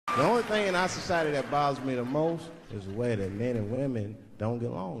The only thing in our society that bothers me the most is the way that men and women don't get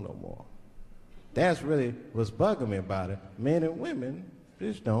along no more. That's really what's bugging me about it. Men and women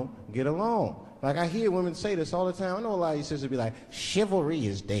just don't get along. Like, I hear women say this all the time. I know a lot of you sisters be like, chivalry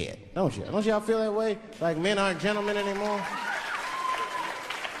is dead. Don't you? Don't y'all feel that way? Like men aren't gentlemen anymore?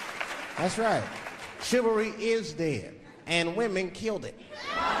 That's right. Chivalry is dead. And women killed it.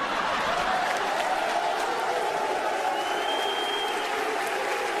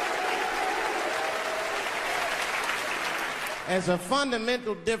 There's a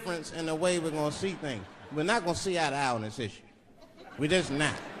fundamental difference in the way we're going to see things. We're not going to see eye to eye on this issue. We're just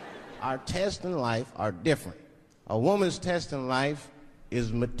not. Our tests in life are different. A woman's test in life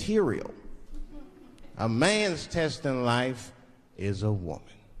is material. A man's test in life is a woman.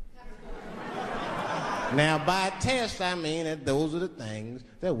 Now, by test, I mean that those are the things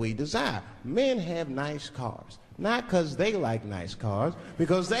that we desire. Men have nice cars. Not because they like nice cars,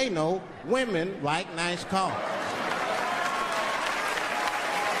 because they know women like nice cars.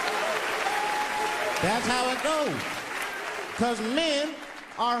 That's how it goes. Because men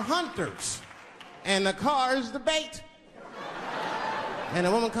are hunters, and the car is the bait. And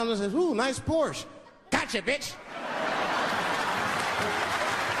the woman comes and says, ooh, nice Porsche. Gotcha, bitch.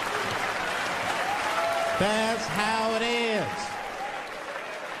 That's how it is.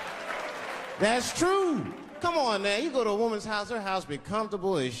 That's true. Come on now, you go to a woman's house, her house be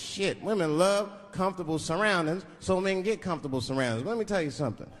comfortable as shit. Women love comfortable surroundings, so men get comfortable surroundings. Let me tell you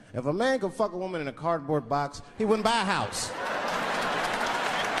something. If a man could fuck a woman in a cardboard box, he wouldn't buy a house.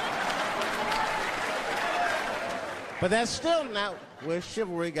 But that's still not where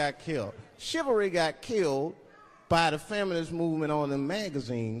chivalry got killed. Chivalry got killed by the feminist movement on the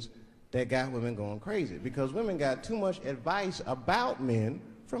magazines that got women going crazy, because women got too much advice about men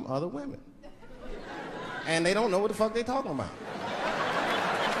from other women. And they don't know what the fuck they talking about.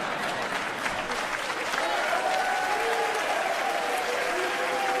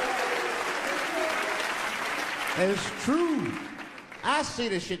 It's true. I see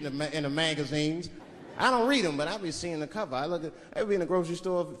this shit in the magazines. I don't read them, but I be seeing the cover. I be in the grocery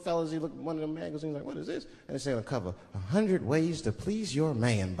store, fellas, you look at one of the magazines, like, what is this? And they say on the cover, 100 Ways to Please Your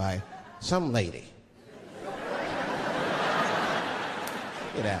Man by some lady.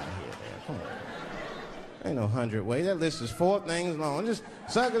 Get out of here, man. Come on. Ain't no 100 ways. That list is 4 things long. Just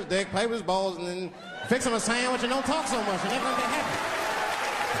suck his dick, play with his balls, and then fix him a sandwich and don't talk so much, and they're gonna get happy.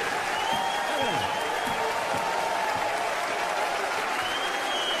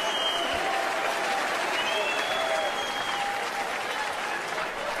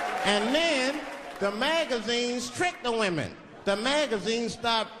 And then the magazines trick the women. The magazines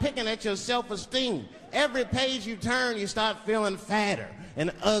start picking at your self-esteem. Every page you turn, you start feeling fatter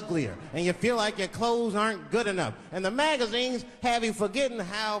and uglier, and you feel like your clothes aren't good enough. And the magazines have you forgetting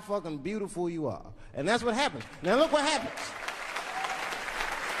how fucking beautiful you are. And that's what happens. Now look what happens.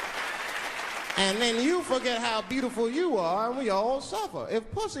 And then you forget how beautiful you are, and we all suffer.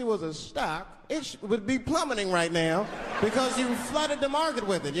 If pussy was a stock, it would be plummeting right now because you flooded the market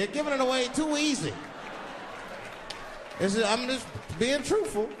with it. You're giving it away too easy. I'm just being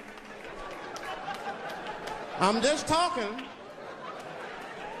truthful. I'm just talking.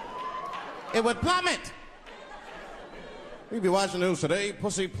 It would plummet. You'd be watching the news today,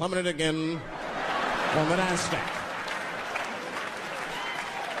 pussy plummeted again on the NASDAQ.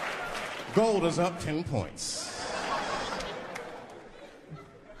 Gold is up 10 points.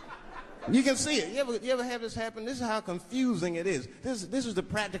 You can see it. You ever have this happen? This is how confusing it is. This is the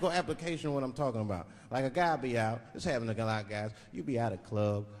practical application of what I'm talking about. Like a guy be out, this happens to a lot of guys, you be at a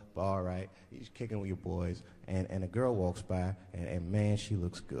club, bar, right? You're kicking with your boys, and a girl walks by, and man, she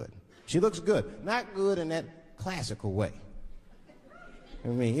looks good. She looks good. Not good in that classical way. I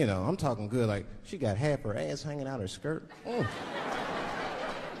mean, you know, I'm talking good like she got half her ass hanging out her skirt.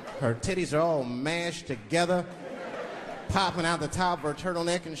 Her titties are all mashed together, popping out the top of her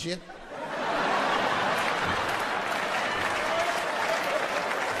turtleneck and shit.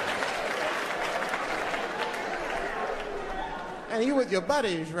 And you with your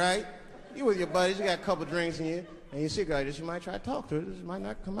buddies, right? You with your buddies, you got a couple drinks in you, and you see a girl, you might try to talk to her. This might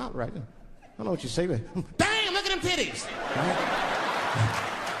not come out right. I don't know what you say, but damn, look at them titties! Right?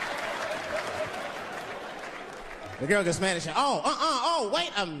 The girl gets mad and says,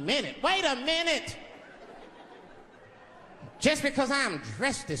 wait a minute. Just because I'm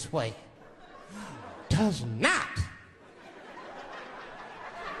dressed this way does not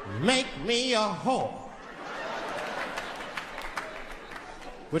make me a whore.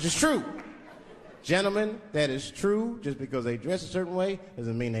 Which is true. Gentlemen, that is true. Just because they dress a certain way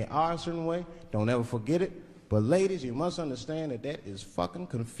doesn't mean they are a certain way. Don't ever forget it. But ladies, you must understand that that is fucking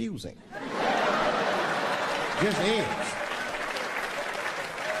confusing. Just is.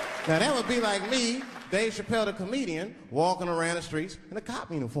 Now that would be like me, Dave Chappelle the comedian, walking around the streets in a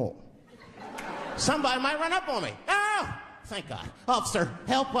cop uniform. Somebody might run up on me. Oh, thank God. Officer,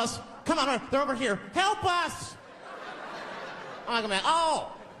 help us. Come on, they're over here. Help us. I'm like,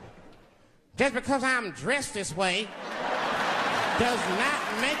 oh, just because I'm dressed this way does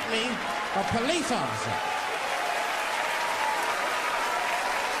not make me a police officer.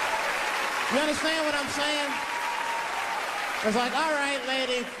 You understand what I'm saying? It's like, all right,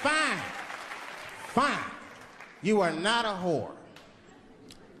 lady, fine. Fine. You are not a whore.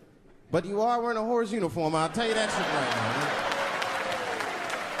 But you are wearing a whore's uniform, I'll tell you that shit right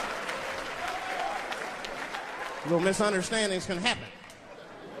now. Little misunderstandings can happen.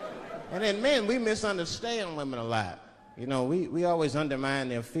 And then men, we misunderstand women a lot. You know, we always undermine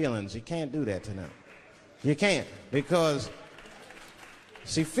their feelings. You can't do that to them. You can't, because,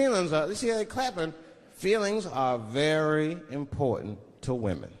 see, feelings are, you see how they're clapping? Feelings are very important to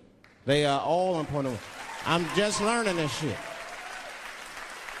women. They are all important. I'm just learning this shit.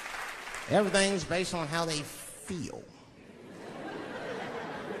 Everything's based on how they feel.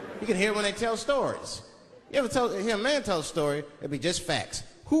 You can hear when they tell stories. You ever hear a man tell a story, it'd be just facts.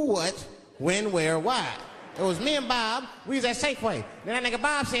 Who, what, when, where, why. It was me and Bob, we was at Safeway. Then that nigga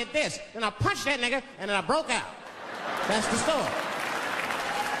Bob said this, then I punched that nigga, and then I broke out. That's the story.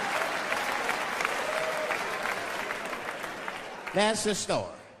 That's the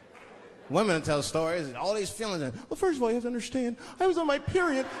story. Women tell stories, all these feelings. Well, first of all, you have to understand, I was on my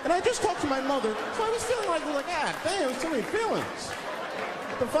period, and I just talked to my mother, so I was feeling like, God damn, there's too many feelings.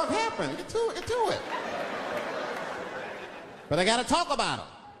 What the fuck happened? Get to it. But I gotta talk about them.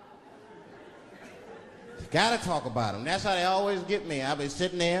 Gotta talk about them. That's how they always get me. I'll be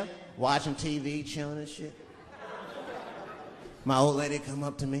sitting there, watching TV, chilling and shit. My old lady come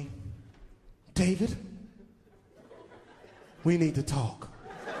up to me. David, we need to talk.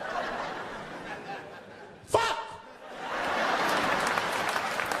 Fuck!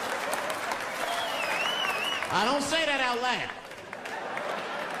 I don't say that out loud.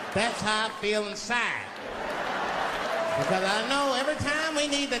 That's how I feel inside. Because I know every time we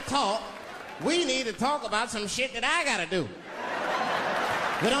need to talk about some shit that I gotta do.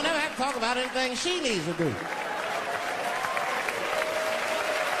 We don't ever have to talk about anything she needs to do.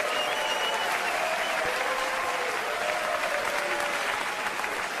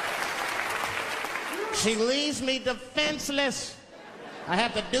 She leaves me defenseless. I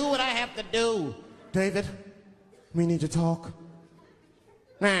have to do what I have to do. David, we need to talk.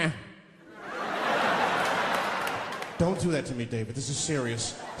 Nah. Don't do that to me, David. This is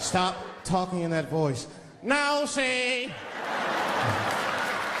serious. Stop talking in that voice. No, see.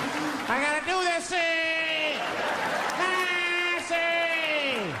 I gotta do this, see. Ah,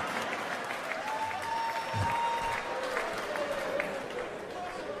 see.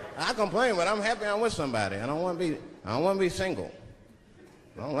 I complain, but I'm happy I'm with somebody. I don't want to be single.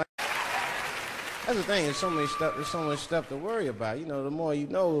 I don't like. That's the thing. There's so much stuff to worry about. You know, the more you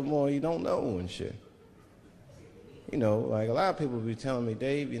know, the more you don't know and shit. You know, like a lot of people be telling me,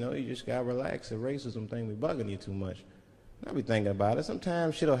 Dave, you know, you just gotta relax. The racism thing be bugging you too much. And I be thinking about it.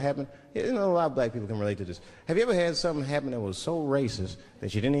 Sometimes shit'll happen. You know, a lot of black people can relate to this. Have you ever had something happen that was so racist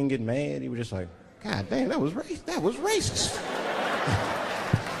that you didn't even get mad? You were just like, God damn, that was racist.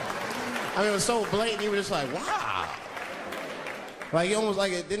 I mean, it was so blatant. You were just like, wow. Like, you almost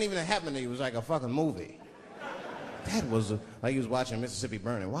like it didn't even happen to you. It was like a fucking movie. That was like you was watching Mississippi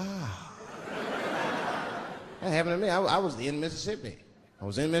Burning. Wow. That happened to me. I was in Mississippi. I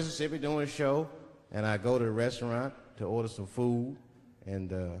was in Mississippi doing a show, and I go to the restaurant to order some food,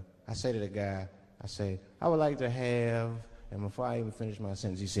 and I say to the guy, I say, I would like to have, and before I even finish my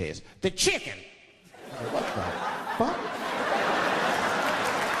sentence, he says, the chicken. I'm like, what the fuck?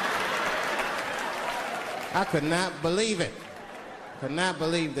 I could not believe it. Could not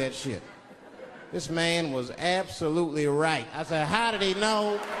believe that shit. This man was absolutely right. I said, how did he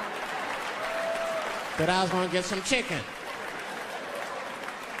know that I was going to get some chicken?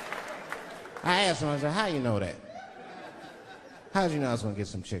 I asked him, I said, how you know that? How did you know I was going to get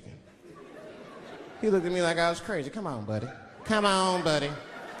some chicken? He looked at me like I was crazy. Come on, buddy. Come on, buddy.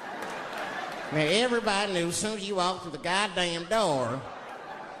 Now, everybody knew as soon as you walked through the goddamn door,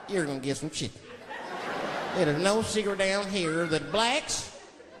 you're going to get some chicken. There's no secret down here that blacks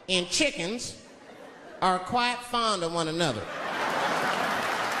and chickens are quite fond of one another.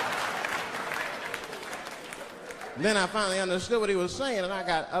 Then I finally understood what he was saying, and I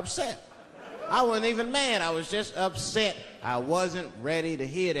got upset. I wasn't even mad. I was just upset. I wasn't ready to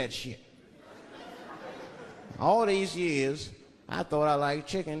hear that shit. All these years, I thought I liked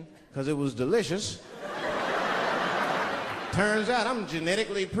chicken because it was delicious. Turns out I'm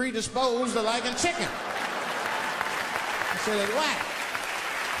genetically predisposed to liking chicken. I said, it's whack.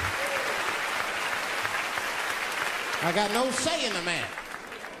 I got no say in the matter.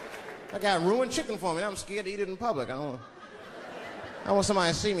 I got ruined chicken for me. I'm scared to eat it in public. I want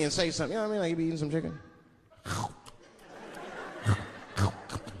somebody to see me and say something. You know what I mean? Like, you be eating some chicken?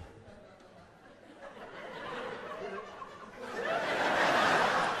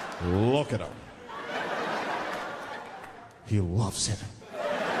 Look at him. He loves it.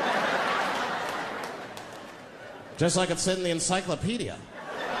 Just like it said in the encyclopedia.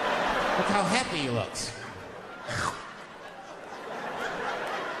 Look how happy he looks.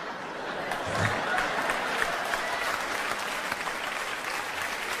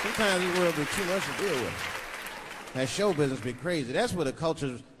 Sometimes this world be too much to deal with. That show business be crazy. That's where the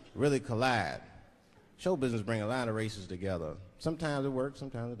cultures really collide. Show business bring a lot of races together. Sometimes it works,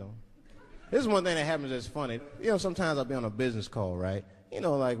 sometimes it don't. This is one thing that happens that's funny. You know, sometimes I'll be on a business call, right? You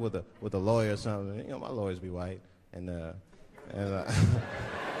know, like with a lawyer or something. You know, my lawyers be white, and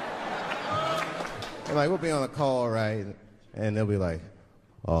like we'll be on a call, right? And they'll be like,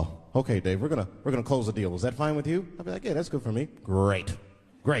 "Oh, okay, Dave, we're gonna close the deal. Was that fine with you?" I'll be like, "Yeah, that's good for me." Great.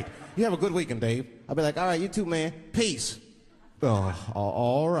 You have a good weekend, Dave. I'll be like, "All right, you too, man. Peace." Oh,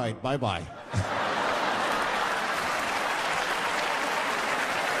 all right, bye-bye.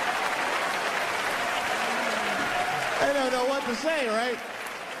 I don't know what to say, right?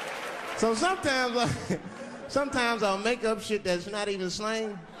 So sometimes I'll make up shit that's not even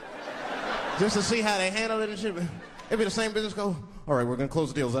slang, just to see how they handle it and shit. It'd be the same business go, "All right, we're gonna close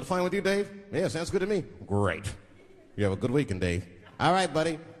the deal. Is that fine with you, Dave?" "Yeah, sounds good to me." "Great. You have a good weekend, Dave." "All right,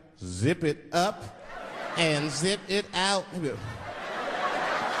 buddy. Zip it up and zip it out."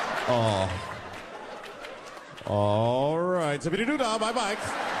 Oh. All right. Zippity-doo-dah. Bye-bye.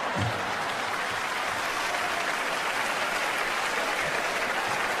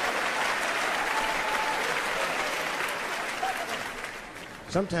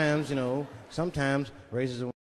 Sometimes, you know, sometimes racism